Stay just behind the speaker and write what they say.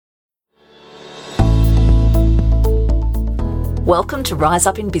Welcome to Rise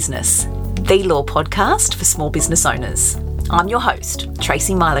Up in Business, the law podcast for small business owners. I'm your host,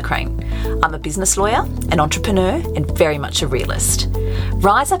 Tracy Myler-Crane. I'm a business lawyer, an entrepreneur, and very much a realist.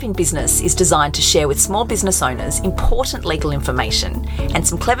 Rise Up in Business is designed to share with small business owners important legal information and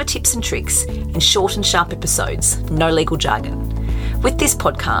some clever tips and tricks in short and sharp episodes, no legal jargon. With this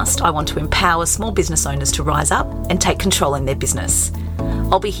podcast, I want to empower small business owners to rise up and take control in their business.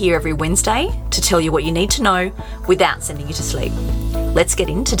 I'll be here every Wednesday to tell you what you need to know without sending you to sleep. Let's get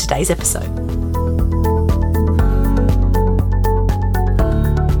into today's episode.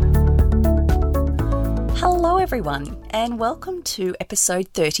 Hello everyone, and welcome to episode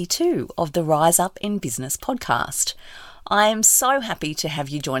 32 of the Rise Up in Business podcast. I am so happy to have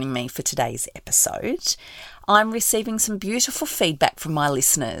you joining me for today's episode. I'm receiving some beautiful feedback from my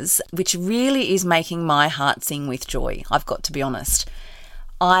listeners, which really is making my heart sing with joy, I've got to be honest.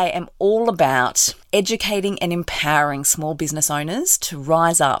 I am all about educating and empowering small business owners to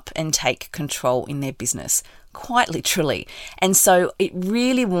rise up and take control in their business, quite literally. And so it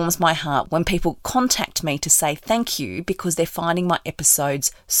really warms my heart when people contact me to say thank you because they're finding my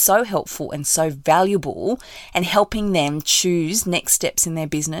episodes so helpful and so valuable and helping them choose next steps in their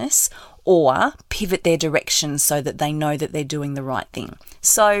business or pivot their direction so that they know that they're doing the right thing.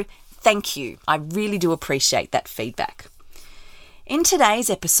 So thank you. I really do appreciate that feedback. In today's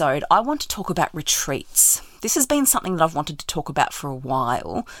episode, I want to talk about retreats. This has been something that I've wanted to talk about for a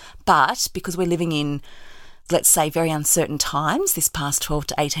while, but because we're living in, let's say, very uncertain times this past 12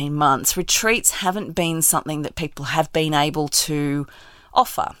 to 18 months, retreats haven't been something that people have been able to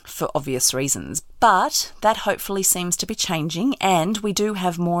offer for obvious reasons. But that hopefully seems to be changing, and we do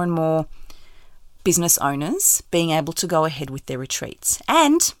have more and more business owners being able to go ahead with their retreats.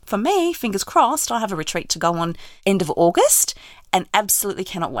 And for me, fingers crossed, I have a retreat to go on end of August and absolutely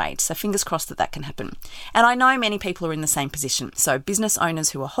cannot wait. So fingers crossed that that can happen. And I know many people are in the same position. So business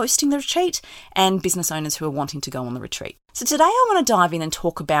owners who are hosting the retreat and business owners who are wanting to go on the retreat. So today I want to dive in and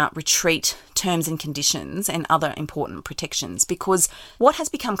talk about retreat terms and conditions and other important protections, because what has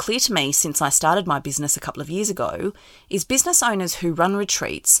become clear to me since I started my business a couple of years ago is business owners who run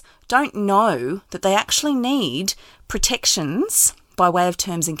retreats don't know that they actually need protections by way of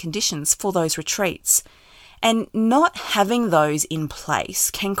terms and conditions for those retreats. And not having those in place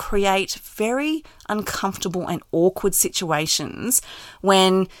can create very uncomfortable and awkward situations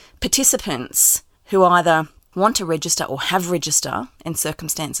when participants who either want to register or have registered and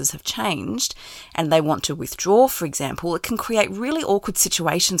circumstances have changed and they want to withdraw, for example. It can create really awkward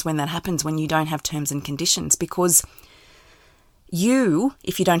situations when that happens, when you don't have terms and conditions, because you,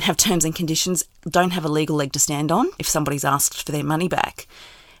 if you don't have terms and conditions, don't have a legal leg to stand on if somebody's asked for their money back.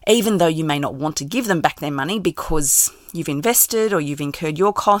 Even though you may not want to give them back their money because you've invested or you've incurred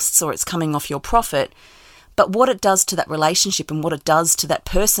your costs or it's coming off your profit. But what it does to that relationship and what it does to that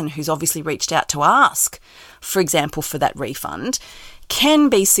person who's obviously reached out to ask, for example, for that refund, can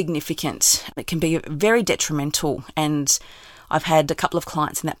be significant. It can be very detrimental. And I've had a couple of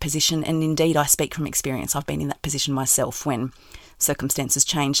clients in that position. And indeed, I speak from experience. I've been in that position myself when circumstances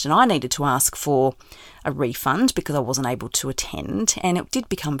changed and I needed to ask for a refund because I wasn't able to attend, and it did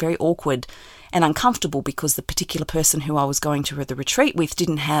become very awkward and uncomfortable because the particular person who I was going to the retreat with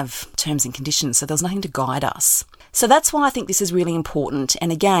didn't have terms and conditions, so there was nothing to guide us. So that's why I think this is really important,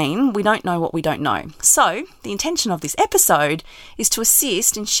 and again, we don't know what we don't know. So the intention of this episode is to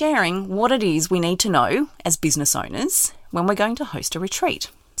assist in sharing what it is we need to know as business owners when we're going to host a retreat.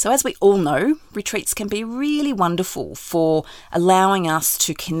 So as we all know, retreats can be really wonderful for allowing us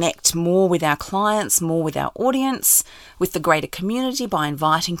to connect more with our clients, more with our audience, with the greater community by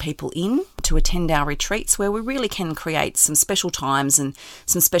inviting people in to attend our retreats where we really can create some special times and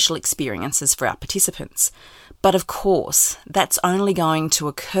some special experiences for our participants. But of course, that's only going to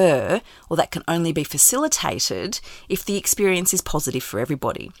occur, or that can only be facilitated if the experience is positive for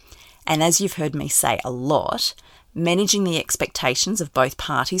everybody. And as you've heard me say a lot, managing the expectations of both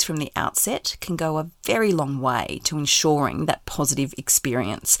parties from the outset can go a very long way to ensuring that positive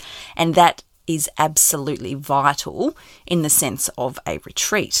experience. And that is absolutely vital in the sense of a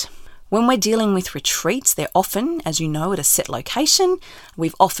retreat. When we're dealing with retreats, they're often, as you know, at a set location.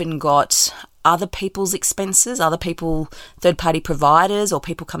 We've often got other people's expenses, other people, third-party providers or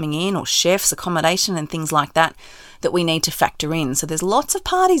people coming in or chefs, accommodation and things like that that we need to factor in. So there's lots of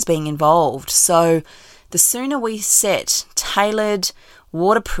parties being involved. So the sooner we set tailored,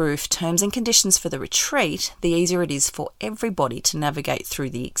 waterproof terms and conditions for the retreat, the easier it is for everybody to navigate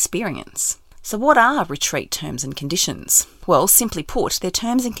through the experience. So what are retreat terms and conditions? Well, simply put, they're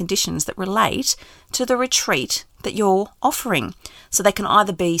terms and conditions that relate to the retreat that you're offering. So they can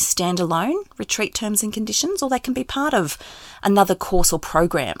either be standalone retreat terms and conditions, or they can be part of another course or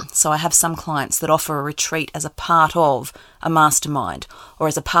program. So I have some clients that offer a retreat as a part of a mastermind or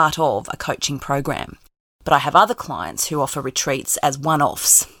as a part of a coaching program. But I have other clients who offer retreats as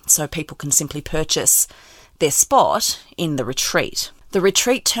one-offs, so people can simply purchase their spot in the retreat. The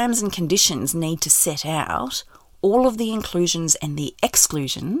retreat terms and conditions need to set out all of the inclusions and the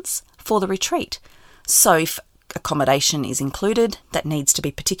exclusions for the retreat. So if accommodation is included, that needs to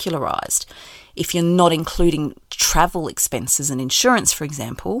be particularised. If you're not including travel expenses and insurance, for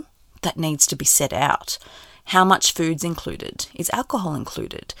example, that needs to be set out. How much food's included? Is alcohol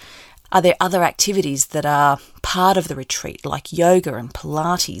included? Are there other activities that are part of the retreat, like yoga and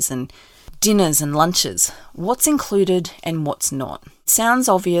Pilates and dinners and lunches? What's included and what's not? Sounds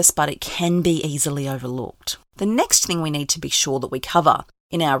obvious, but it can be easily overlooked. The next thing we need to be sure that we cover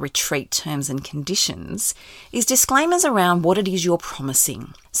in our retreat terms and conditions is disclaimers around what it is you're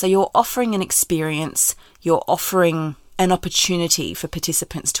promising. So you're offering an experience, you're offering an opportunity for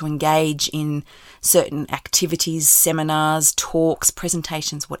participants to engage in certain activities, seminars, talks,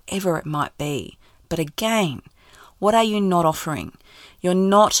 presentations, whatever it might be. But again, what are you not offering? You're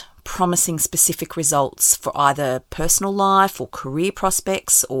not promising specific results for either personal life or career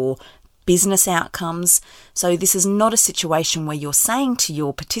prospects or business outcomes. So this is not a situation where you're saying to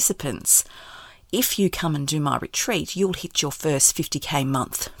your participants, if you come and do my retreat, you'll hit your first 50k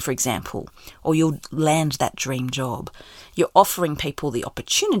month, for example, or you'll land that dream job. You're offering people the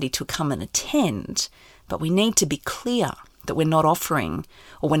opportunity to come and attend, but we need to be clear that we're not offering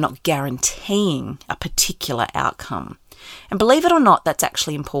or we're not guaranteeing a particular outcome. And believe it or not, that's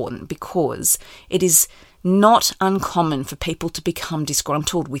actually important, because it is not uncommon for people to become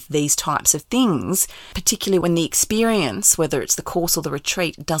disgruntled with these types of things, particularly when the experience, whether it's the course or the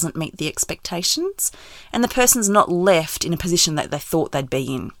retreat, doesn't meet the expectations and the person's not left in a position that they thought they'd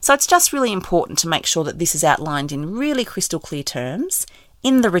be in. So it's just really important to make sure that this is outlined in really crystal clear terms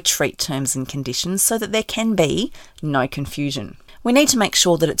in the retreat terms and conditions so that there can be no confusion. We need to make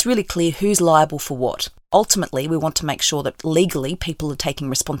sure that it's really clear who's liable for what. Ultimately, we want to make sure that legally people are taking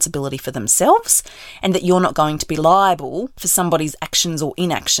responsibility for themselves and that you're not going to be liable for somebody's actions or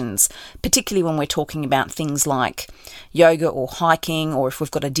inactions, particularly when we're talking about things like yoga or hiking, or if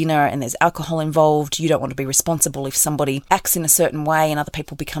we've got a dinner and there's alcohol involved. You don't want to be responsible if somebody acts in a certain way and other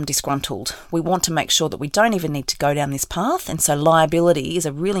people become disgruntled. We want to make sure that we don't even need to go down this path, and so liability is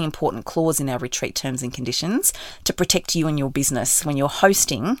a really important clause in our retreat terms and conditions to protect you and your business when you're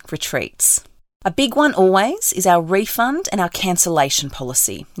hosting retreats. A big one always is our refund and our cancellation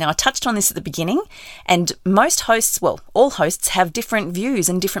policy. Now, I touched on this at the beginning, and most hosts, well, all hosts have different views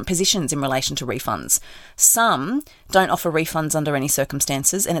and different positions in relation to refunds. Some don't offer refunds under any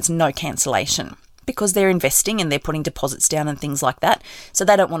circumstances, and it's no cancellation because they're investing and they're putting deposits down and things like that, so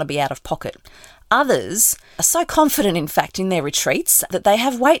they don't want to be out of pocket. Others are so confident, in fact, in their retreats that they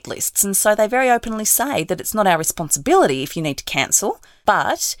have wait lists, and so they very openly say that it's not our responsibility if you need to cancel,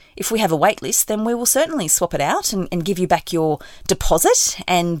 but if we have a wait list, then we will certainly swap it out and give you back your deposit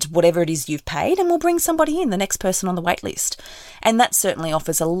and whatever it is you've paid, and we'll bring somebody in, the next person on the wait list. And that certainly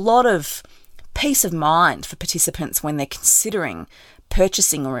offers a lot of peace of mind for participants when they're considering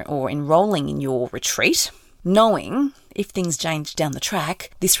purchasing or enrolling in your retreat, knowing if things change down the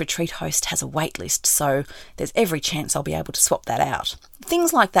track, this retreat host has a wait list, so there's every chance I'll be able to swap that out.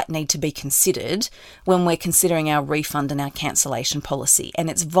 Things like that need to be considered when we're considering our refund and our cancellation policy, and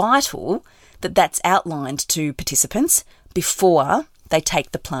it's vital that that's outlined to participants before they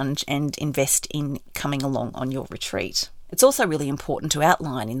take the plunge and invest in coming along on your retreat. It's also really important to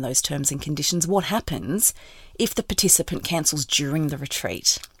outline in those terms and conditions what happens if the participant cancels during the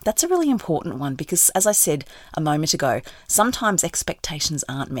retreat. That's a really important one because, as I said a moment ago, sometimes expectations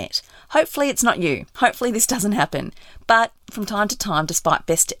aren't met. Hopefully it's not you. Hopefully this doesn't happen. But from time to time, despite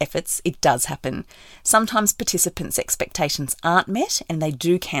best efforts, it does happen. Sometimes participants' expectations aren't met and they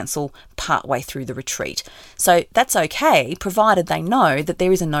do cancel partway through the retreat. So that's okay, provided they know that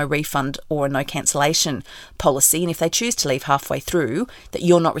there is a no refund or a no cancellation policy, and if they choose to leave halfway through, that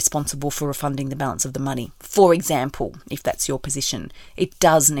you're not responsible for refunding the balance of the money. For example, if that's your position, it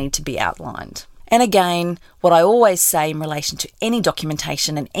does need to be outlined. And again, what I always say in relation to any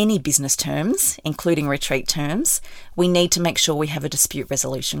documentation and any business terms, including retreat terms, we need to make sure we have a dispute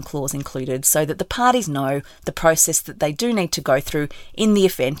resolution clause included so that the parties know the process that they do need to go through in the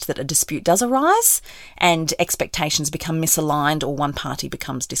event that a dispute does arise and expectations become misaligned or one party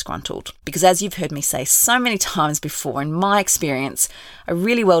becomes disgruntled. Because as you've heard me say so many times before, in my experience, a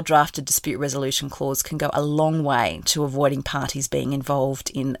really well drafted dispute resolution clause can go a long way to avoiding parties being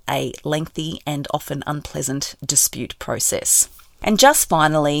involved in a lengthy and often unpleasant dispute process. And just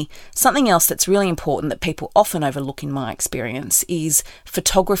finally, something else that's really important that people often overlook in my experience is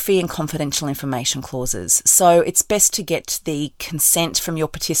photography and confidential information clauses. So it's best to get the consent from your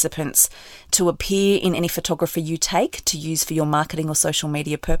participants to appear in any photography you take to use for your marketing or social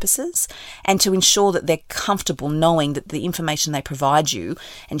media purposes, and to ensure that they're comfortable knowing that the information they provide you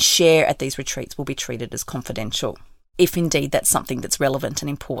and share at these retreats will be treated as confidential, if indeed that's something that's relevant and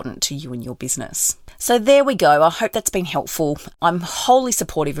important to you and your business. So there we go. I hope that's been helpful. I'm wholly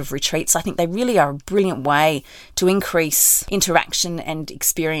supportive of retreats. I think they really are a brilliant way to increase interaction and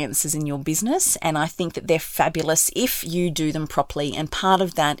experiences in your business. And I think that they're fabulous if you do them properly. And part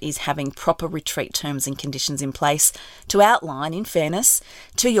of that is having proper retreat terms and conditions in place to outline, in fairness,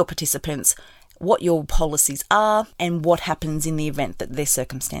 to your participants what your policies are and what happens in the event that their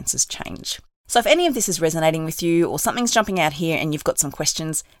circumstances change. So if any of this is resonating with you or something's jumping out here and you've got some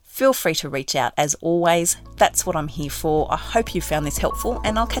questions, feel free to reach out. As always, that's what I'm here for. I hope you found this helpful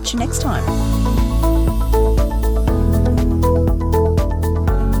and I'll catch you next time.